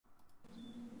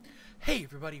Hey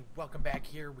everybody, welcome back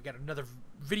here. We got another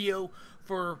video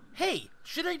for, hey,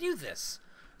 should I do this?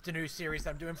 It's a new series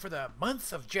that I'm doing for the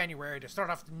month of January to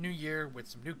start off the new year with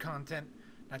some new content.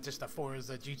 Not just the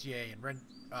Forza, GTA, and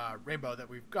Rainbow that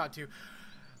we've got to.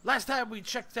 Last time we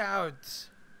checked out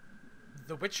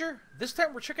The Witcher. This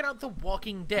time we're checking out The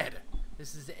Walking Dead.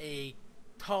 This is a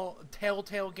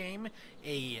telltale game,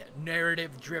 a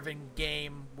narrative-driven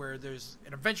game where there's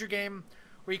an adventure game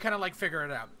where you kind of like figure it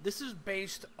out. This is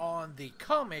based on the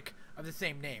comic of the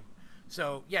same name.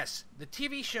 So yes, the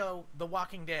TV show The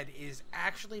Walking Dead is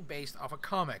actually based off a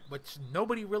comic, which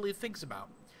nobody really thinks about.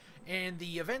 And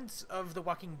the events of The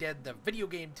Walking Dead, the video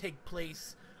game, take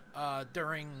place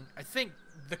during, I think,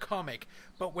 the comic,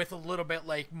 but with a little bit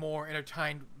like more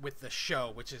intertwined with the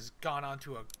show, which has gone on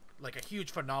to a huge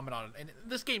phenomenon. And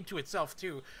this game to itself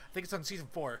too, I think it's on season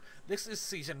 4. This is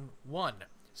season 1.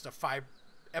 It's a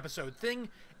 5-episode thing.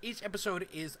 Each episode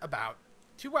is about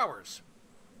 2 hours.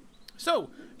 So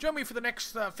join me for the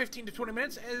next 15 to 20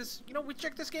 minutes as we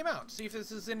check this game out, see if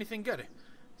this is anything good.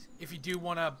 If you do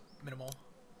want a minimal,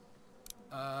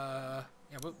 yeah,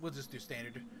 we'll just do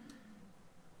standard.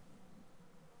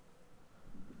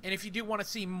 And if you do want to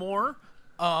see more,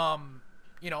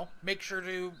 make sure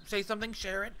to say something,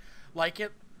 share it, like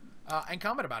it, and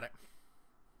comment about it.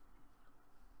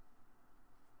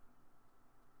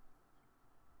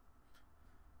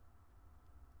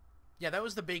 Yeah, that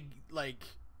was the big, like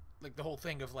the whole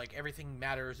thing of, everything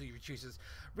matters that you chooses.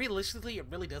 Realistically, it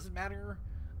really doesn't matter.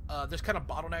 There's kind of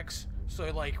bottlenecks. So,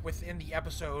 within the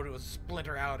episode, it will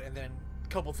splinter out, and then a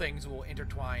couple things will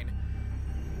intertwine.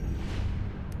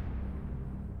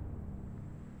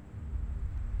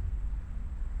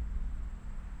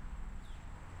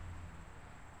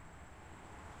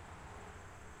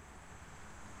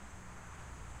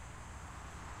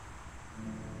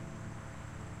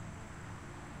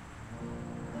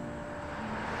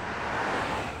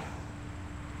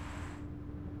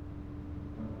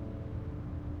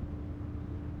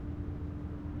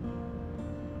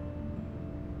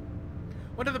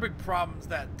 One of the big problems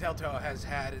that Telltale has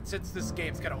had, and since this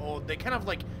game's kind of old, they kind of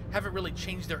haven't really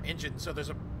changed their engine, so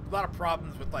there's a lot of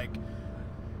problems with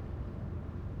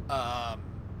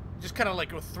just kind of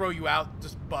it'll throw you out,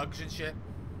 just bugs and shit.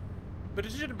 But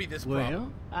it shouldn't be this problem.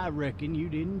 Well, I reckon you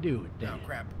didn't do it then. No,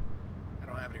 crap. I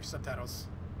don't have any subtitles.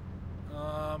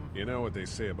 You know what they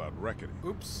say about reckoning?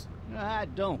 Oops. I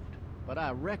don't, but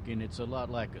I reckon it's a lot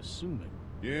like assuming.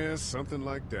 Yeah, something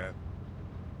like that.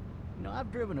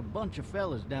 I've driven a bunch of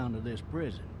fellas down to this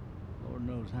prison. Lord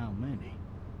knows how many.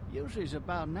 Usually it's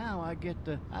about now I get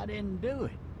the, I didn't do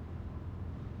it.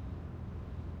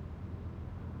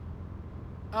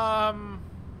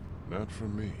 Not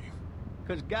from me.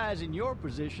 'Cause guys in your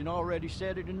position already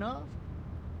said it enough.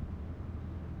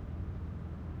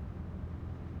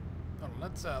 Hold on,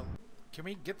 let's, can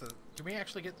we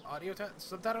actually get audio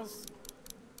subtitles?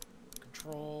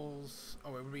 Controls,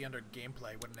 oh, it would be under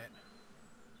gameplay, wouldn't it?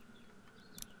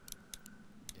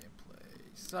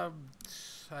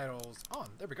 Subtitles on.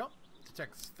 There we go.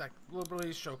 Detect stack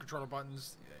liberally, show controller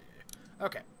buttons. Yeah.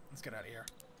 Okay, let's get out of here.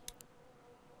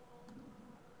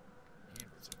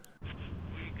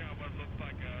 We got what looks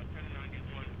like a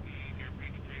 1091E near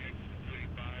Peak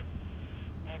 3X285.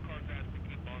 All cars asked to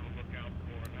keep on the lookout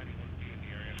for 91D in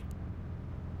the area.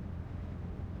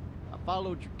 I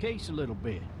followed your case a little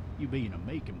bit, you being a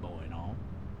Macon boy and all.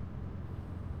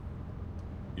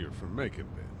 You're from Macon,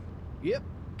 then? Yep.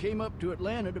 Came up to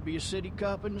Atlanta to be a city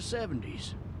cop in the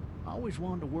 70s. Always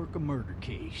wanted to work a murder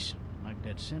case, like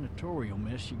that senatorial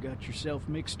mess you got yourself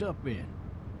mixed up in.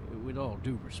 With all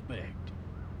due respect.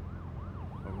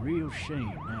 A real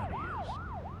shame, that is.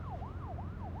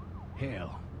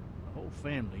 Hell, the whole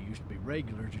family used to be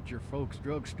regulars at your folks'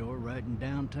 drugstore right in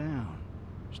downtown.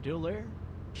 Still there?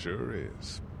 Sure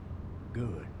is.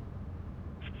 Good.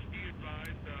 Be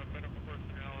advised, medical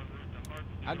personnel en route to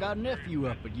Hartsfield. I got a nephew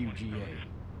up at UGA.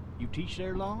 You teach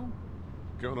there long?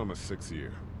 Going on my 6th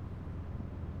year.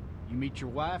 You meet your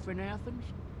wife in Athens?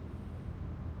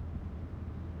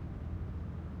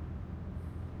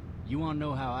 You want to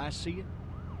know how I see it?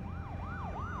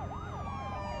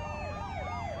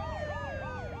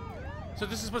 So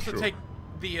this is supposed Sure. to take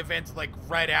the events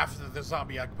right after the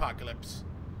zombie apocalypse,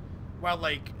 while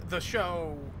the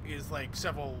show is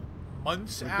several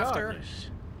months after.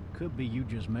 Regardless, could be you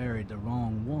just married the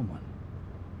wrong woman.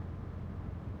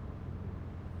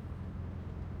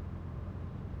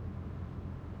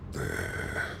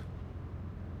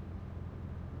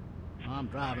 I'm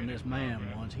driving this man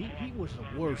once. He was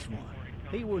the worst one.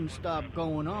 He wouldn't stop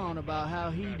going on about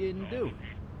how he didn't do it.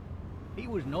 He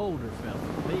was an older fella,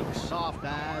 big soft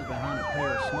eyes behind a pair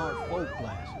of smart folk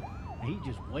glasses. He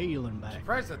just wailing back.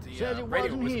 Surprised that the Says it radio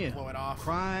wasn't wasn't him. blowing off.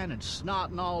 Crying and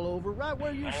snotting all over right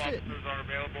where you're All sitting. officers are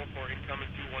available for incoming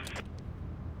 212.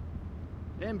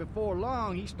 Then before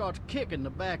long, he starts kicking the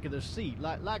back of the seat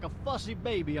like a fussy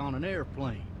baby on an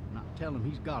airplane. And I tell him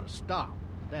he's got to stop.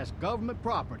 That's government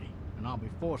property, and I'll be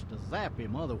forced to zap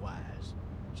him otherwise.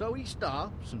 So he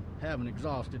stops, and having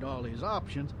exhausted all his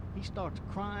options, he starts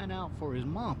crying out for his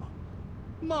mama.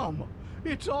 Mama,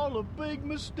 it's all a big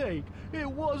mistake. It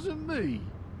wasn't me.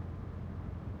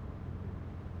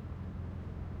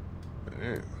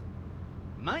 Damn.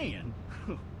 Man,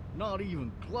 not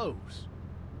even close.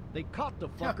 They caught the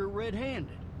fucker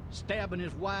red-handed, stabbing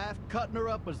his wife, cutting her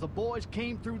up as the boys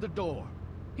came through the door.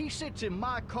 He sits in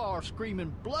my car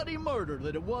screaming bloody murder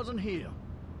that it wasn't him.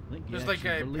 I think he There's like actually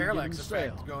a believed it parallax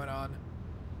himself. effect going on.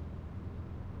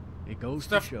 It goes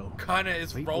Stuff to show. kind of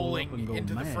is People rolling up and go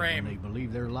into the mad frame. when they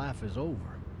believe their life is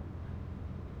over.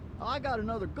 I got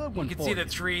another good one You can for see you. the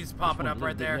trees This popping one's up a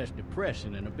right little bit there. less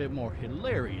depressing and a bit more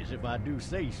hilarious, if I do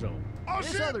say so. Oh,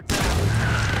 This shit! other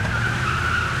time.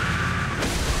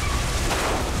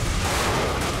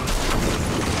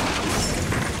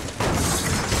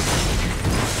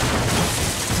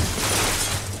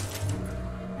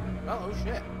 Oh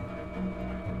shit.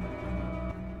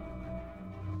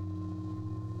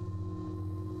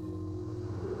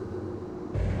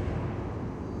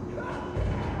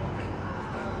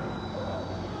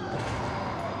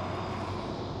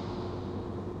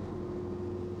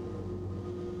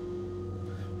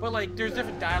 But like, there's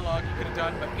different dialogue you could have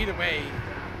done, but either way,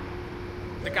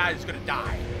 the guy's gonna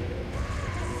die.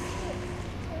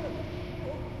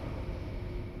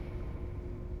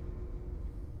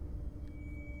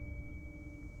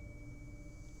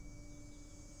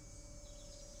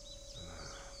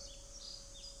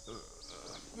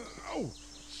 Oh,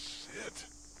 shit.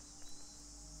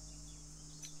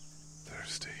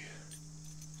 Thirsty.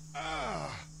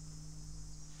 Ah.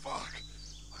 Fuck.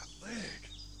 My leg.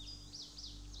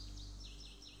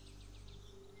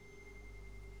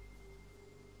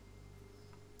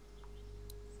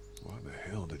 Why the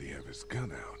hell did he have his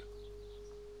gun out?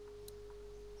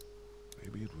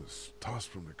 Maybe it was tossed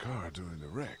from the car during the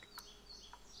wreck.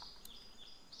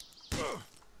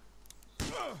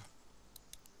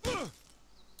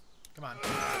 Come on.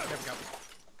 There we go.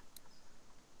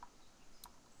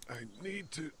 I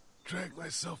need to drag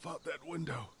myself out that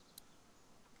window.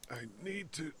 I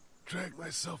need to drag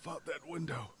myself out that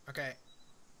window. Okay.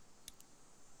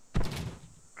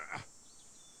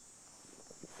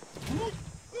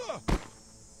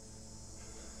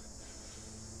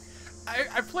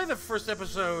 I played the first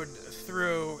episode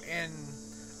through, and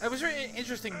it was very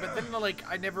interesting, but then, like,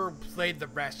 I never played the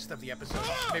rest of the episodes.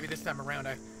 Maybe this time around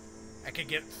I could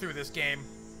get through this game.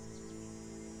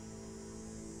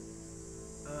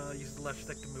 Use the left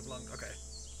stick to move along. Okay.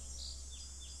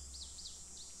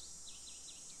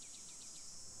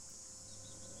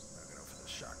 I'm gonna go for the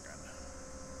shotgun.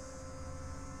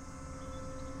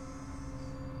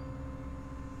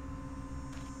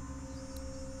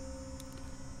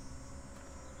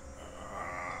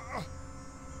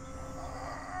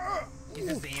 He's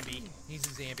a zombie. He's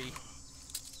a zombie.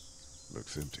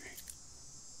 Looks empty.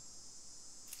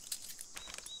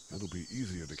 That'll be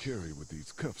easier to carry with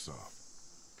these cuffs off.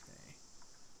 Okay.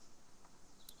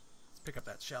 Let's pick up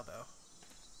that shell, though.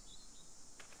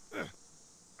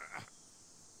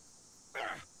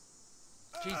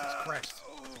 Jesus Christ.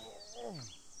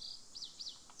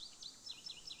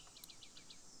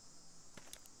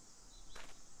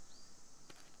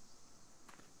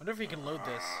 Wonder if we can load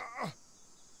this.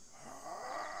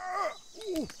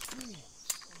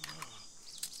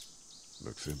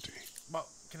 Looks empty. Well,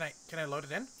 can I load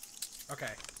it in?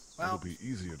 Okay. Well, It'll be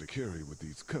easier to carry with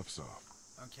these cuffs off.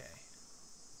 okay.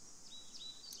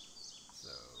 So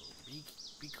be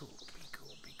cool, be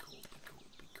cool, be cool, be cool,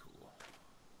 be cool.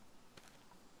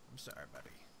 I'm sorry, buddy.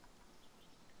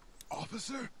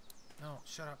 Officer? No,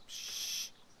 shut up. Shh.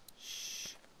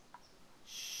 Shh.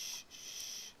 Shh.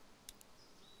 Shh.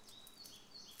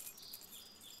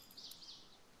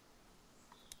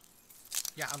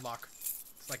 Yeah, unlock.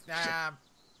 It's like, nah.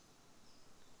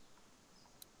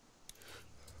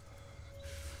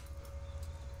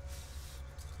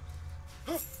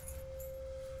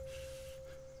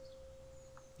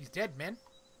 He's dead, man.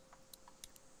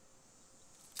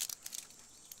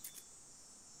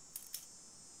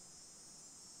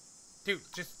 Dude,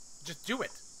 just do it.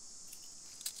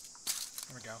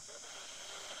 There we go.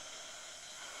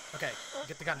 Okay,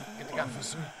 get the gun. Get the gun.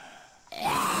 Officer?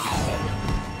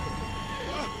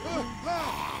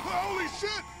 Holy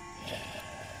shit!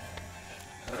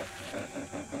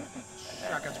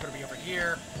 Shotgun's gonna be over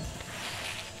here.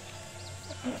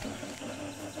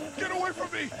 Get away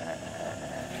from me!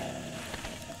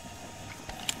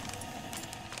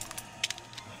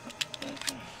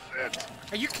 Shit!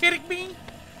 Are you kidding me?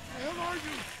 Where are you?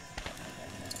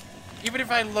 Even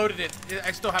if I loaded it,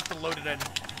 I still have to load it in.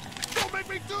 Don't make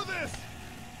me do this!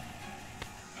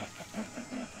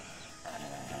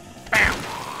 Bam!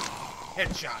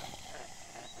 Headshot.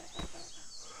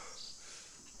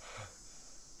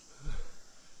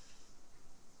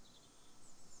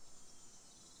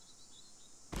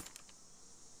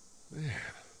 Man.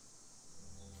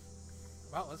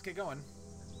 Well, let's get going.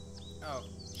 Oh.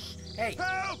 Hey!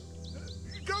 Help!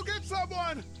 Go get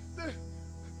someone!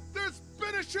 There's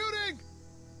been a shooting!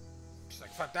 She's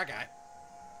like, fuck that guy.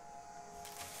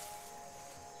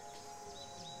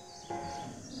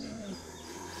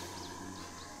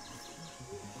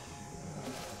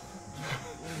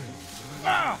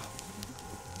 Ah!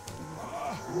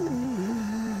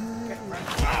 Okay, run.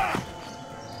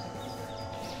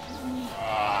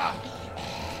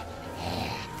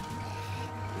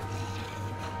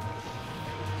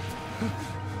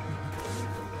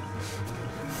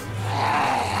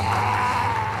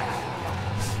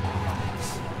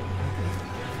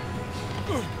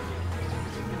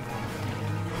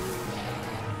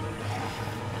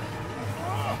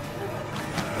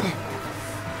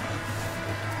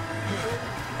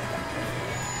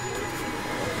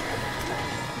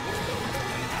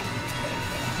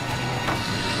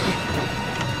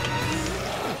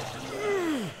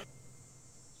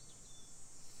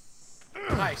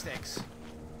 High stakes.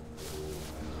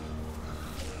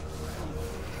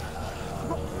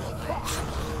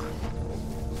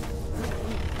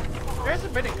 There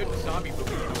hasn't been a good zombie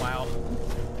movie in a while.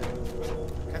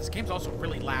 This game's also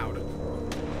really loud.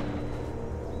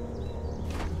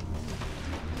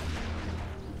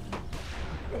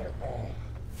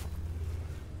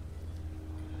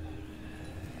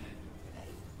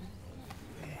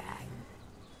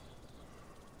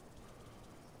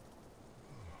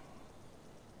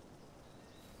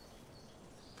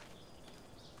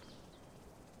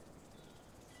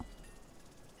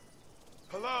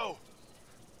 Hello?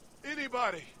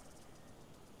 Anybody?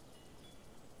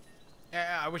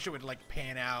 Yeah, I wish it would like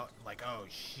pan out. Like, oh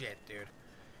shit, dude.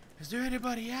 Is there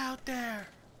anybody out there?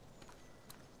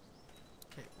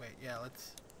 Okay, wait, yeah,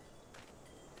 let's...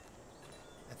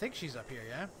 I think she's up here,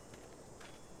 yeah?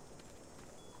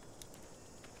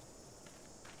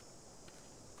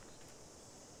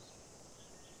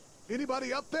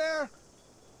 Anybody up there?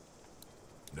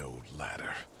 No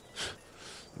ladder.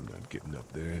 I'm not getting up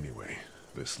there anyway.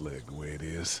 This leg the way it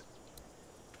is.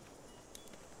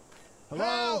 Hello?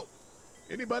 Help!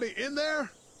 Anybody in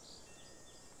there?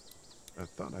 I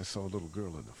thought I saw a little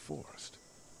girl in the forest.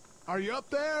 Are you up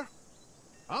there?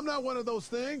 I'm not one of those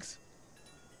things.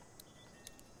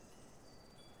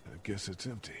 I guess it's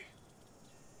empty.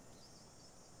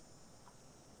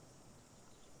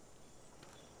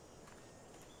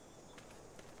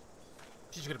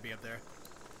 She's gonna be up there.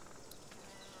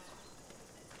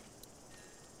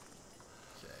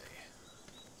 Okay.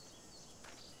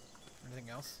 Anything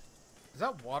else? Is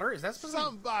that water? Is that supposed to be...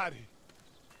 Somebody!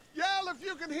 Yell if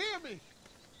you can hear me!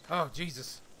 Oh,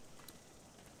 Jesus.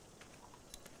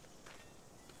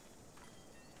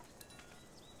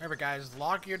 Remember, guys,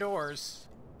 lock your doors.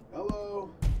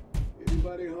 Hello?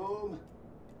 Anybody home?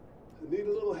 I need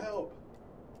a little help.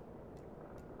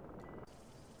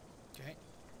 Okay.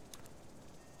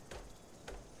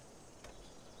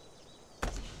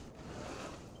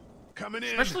 Coming in.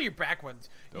 Especially your back ones.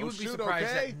 You Don't would be shoot,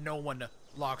 surprised okay? that no one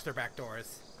locks their back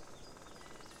doors.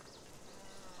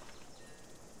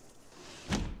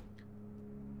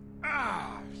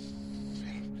 Ah!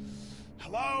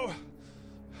 Hello?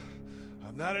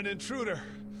 I'm not an intruder.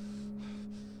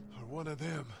 Or one of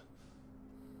them.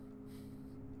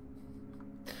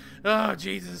 Oh,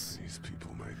 Jesus. These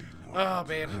people might need more Oh, help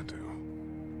man. than I do.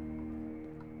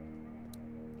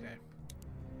 Okay.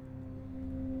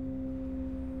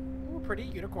 Ooh, pretty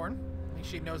unicorn. I think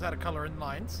she knows how to color in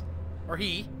lines. Or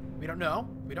he. We don't know.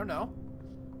 We don't know.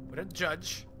 We don't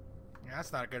judge. Yeah,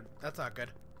 that's not good. That's not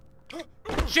good.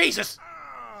 Jesus!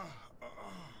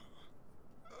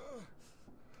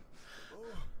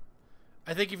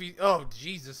 I think if you... Oh,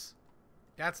 Jesus.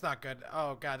 That's not good.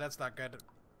 Oh, God, that's not good.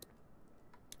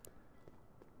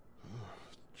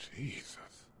 Jesus.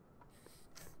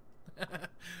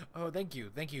 Oh, thank you.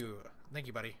 Thank you. Thank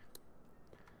you, buddy.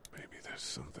 Maybe there's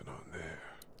something on there.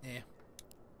 Yeah.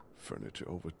 Furniture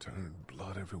overturned,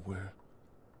 blood everywhere.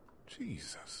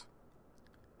 Jesus.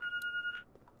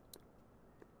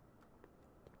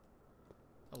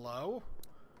 Hello?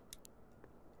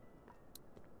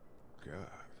 God.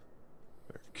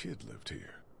 That kid lived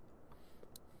here.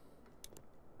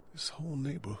 This whole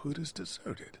neighborhood is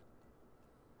deserted.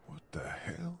 What the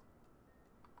hell?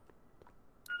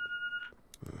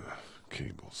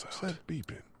 Cable's out. What's that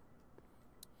beeping?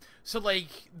 So, like,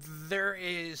 there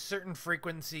is certain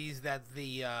frequencies that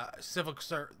the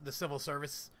civil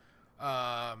service,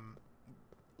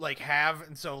 like, have,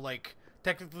 and so, like,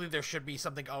 technically there should be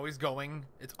something always going.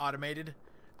 It's automated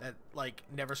that, like,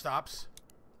 never stops.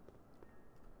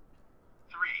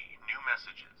 3 new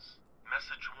messages.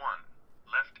 Message 1,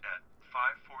 left at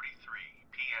 5:43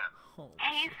 p.m. Holy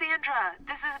Hey, shit. Sandra,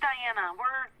 this is Diana.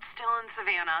 We're still in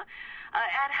Savannah.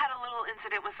 Ed had a little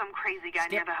incident with some crazy guy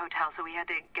near the hotel, so we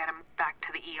had to get him back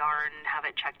to the ER and have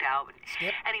it checked out.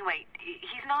 Skip. Anyway,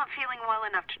 he's not feeling well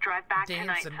enough to drive back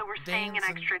tonight, so we're staying an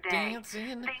extra day.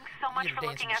 Thanks so much for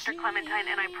looking after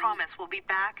Clementine, and I promise we'll be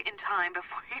back in time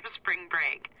before your spring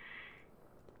break.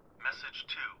 Message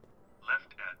 2,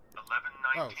 left at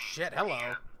 11:19 Oh shit, hello.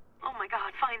 p.m. Oh my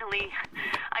god, finally.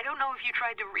 I don't know if you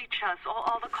tried to reach us.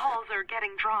 All the calls are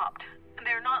getting dropped.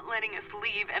 They're not letting us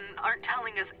leave and aren't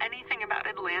telling us anything about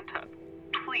Atlanta.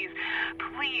 Please,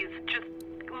 just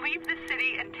leave the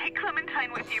city and take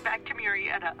Clementine with you back to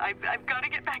Murrieta. I've got to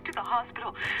get back to the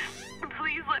hospital.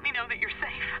 Please let me know that you're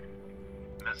safe.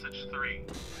 Message 3,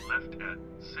 left at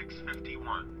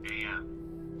 6:51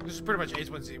 a.m. This is pretty much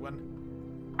H1Z1.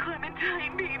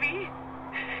 Clementine, baby.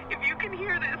 If you can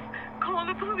hear this, call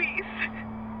the police.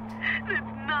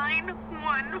 That's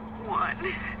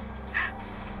 911.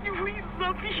 We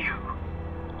love you.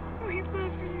 We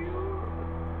love you.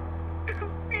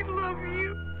 We love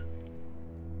you.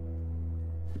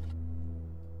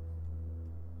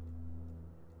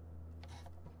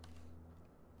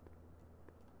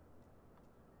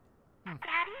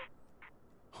 Daddy?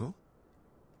 Huh?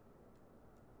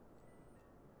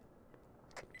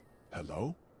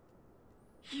 Hello?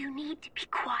 You need to be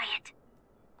quiet.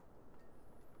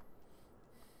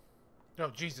 Oh,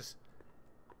 Jesus.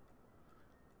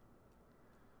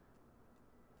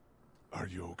 Are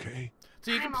you okay?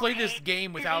 So you can I'm play okay. this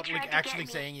game They without, tried like, to actually get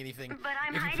me, saying anything. but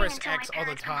I'm If you hiding press until X my all the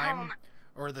parents come time, home.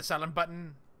 or the silent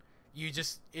button, you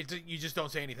just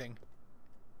don't say anything.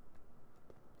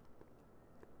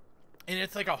 And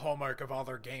it's like a hallmark of all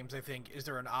their games, I think. Is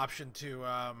there an option to,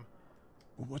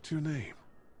 What's your name?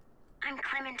 I'm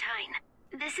Clementine.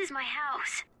 This is my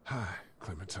house. Hi,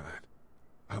 Clementine.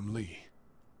 I'm Lee.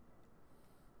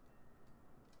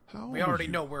 How old we are already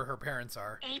you? know where her parents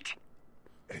are. 8.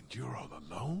 And you're all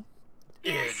alone?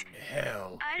 Yes. In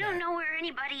hell. I don't know where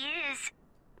anybody is.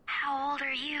 How old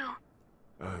are you?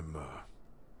 I'm,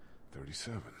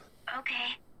 37.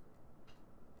 Okay.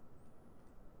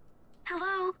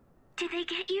 Hello? Did they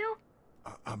get you?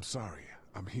 I'm sorry.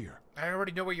 I'm here. I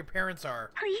already know where your parents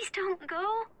are. Please don't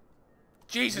go.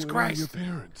 Jesus Where Christ. are your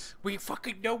parents? We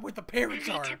fucking know where the parents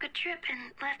They are. took a trip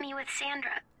and left me with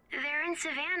Sandra. They're in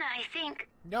Savannah, I think.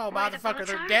 No, Where the motherfucker, boats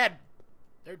they're are? dead.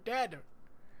 They're dead.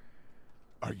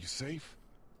 Are you safe?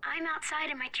 I'm outside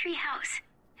in my treehouse.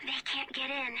 They can't get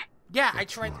in. Yeah,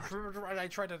 That's I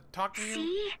tried to talk to you.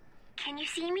 See? Can you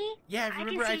see me? Yeah, I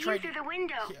remember can I see tried you through the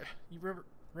window. Yeah, you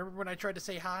remember when I tried to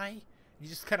say hi? You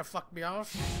just kind of fucked me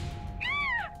off.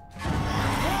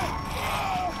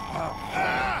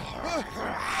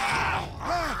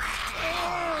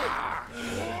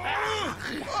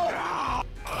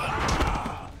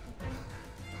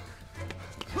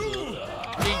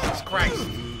 Jesus Christ.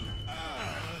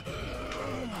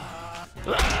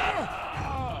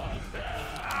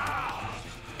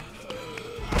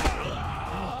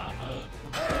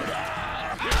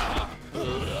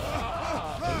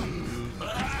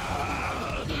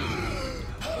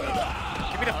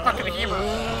 Give me the fucking hammer.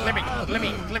 Let me, kill me.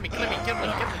 Give me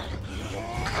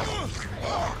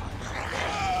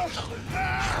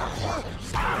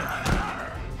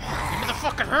the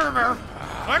fucking hammer.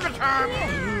 Clementine.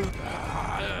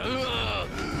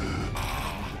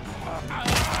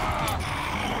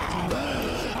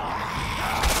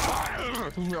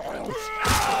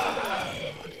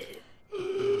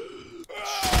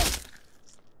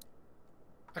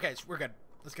 Okay, we're good.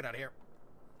 Let's get out of here.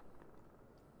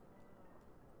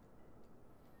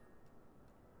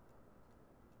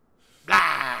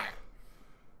 Blah!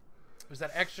 Was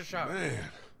that extra shot?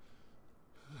 Man.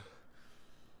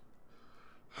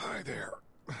 Hi there.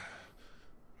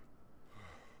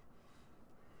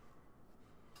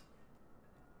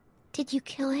 Did you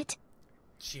kill it?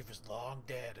 She was long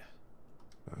dead.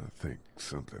 I think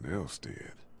something else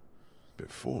did.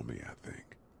 Before me, I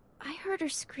think. I heard her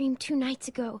scream 2 nights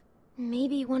ago.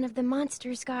 Maybe one of the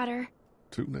monsters got her.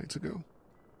 2 nights ago?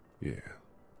 Yeah,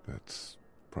 that's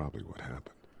probably what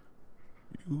happened.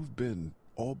 You've been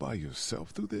all by yourself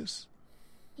through this?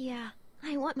 Yeah,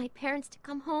 I want my parents to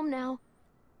come home now.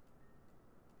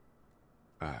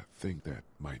 I think that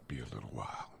might be a little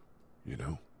while, you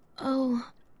know? Oh.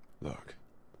 Look,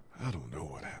 I don't know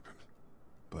what happened,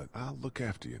 but I'll look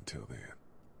after you until then.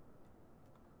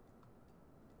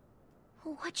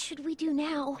 What should we do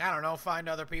now? I don't know, find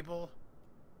other people.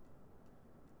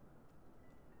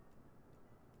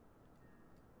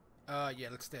 Yeah,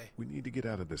 let's stay. We need to get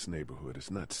out of this neighborhood.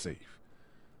 It's not safe.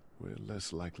 We're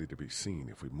less likely to be seen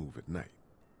if we move at night.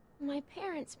 My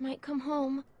parents might come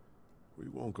home. We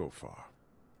won't go far.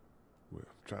 We'll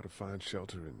try to find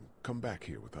shelter and come back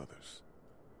here with others.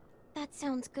 That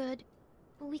sounds good.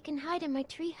 We can hide in my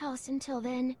treehouse until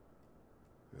then.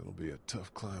 It'll be a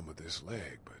tough climb with this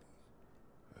leg, but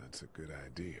that's a good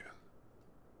idea.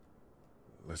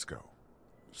 Let's go.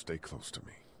 Stay close to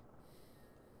me.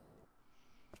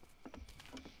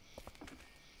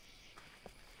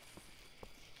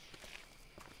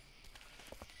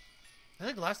 I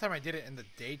think last time I did it in the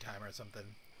daytime or something.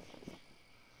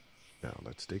 Now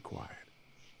let's stay quiet.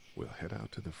 We'll head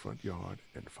out to the front yard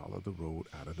and follow the road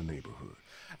out of the neighborhood.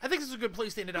 I think this is a good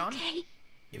place to end it on. Okay.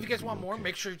 If you guys want more,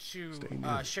 make sure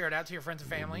to share it out to your friends and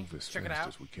family. Check it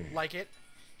out. Like it.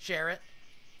 Share it.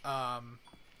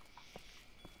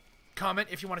 Comment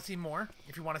if you want to see more.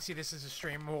 If you want to see this as a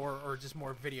stream or just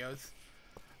more videos.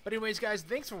 But anyways, guys,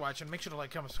 thanks for watching. Make sure to like,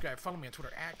 comment, subscribe. Follow me on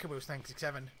Twitter at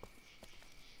Caboose967.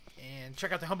 And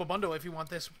check out the Humble Bundle if you want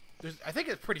this. I think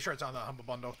it's pretty sure it's on the Humble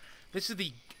Bundle. This is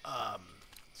the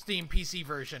Steam PC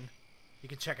version. You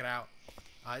can check it out.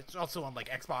 It's also on like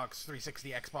Xbox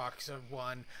 360, Xbox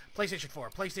One, PlayStation 4,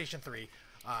 PlayStation 3,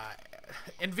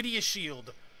 NVIDIA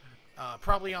Shield,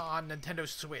 probably on Nintendo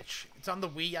Switch. It's on the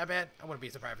Wii, I bet. I wouldn't be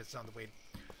surprised if it's on the Wii.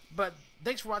 But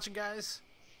thanks for watching, guys.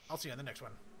 I'll see you on the next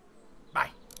one. Bye.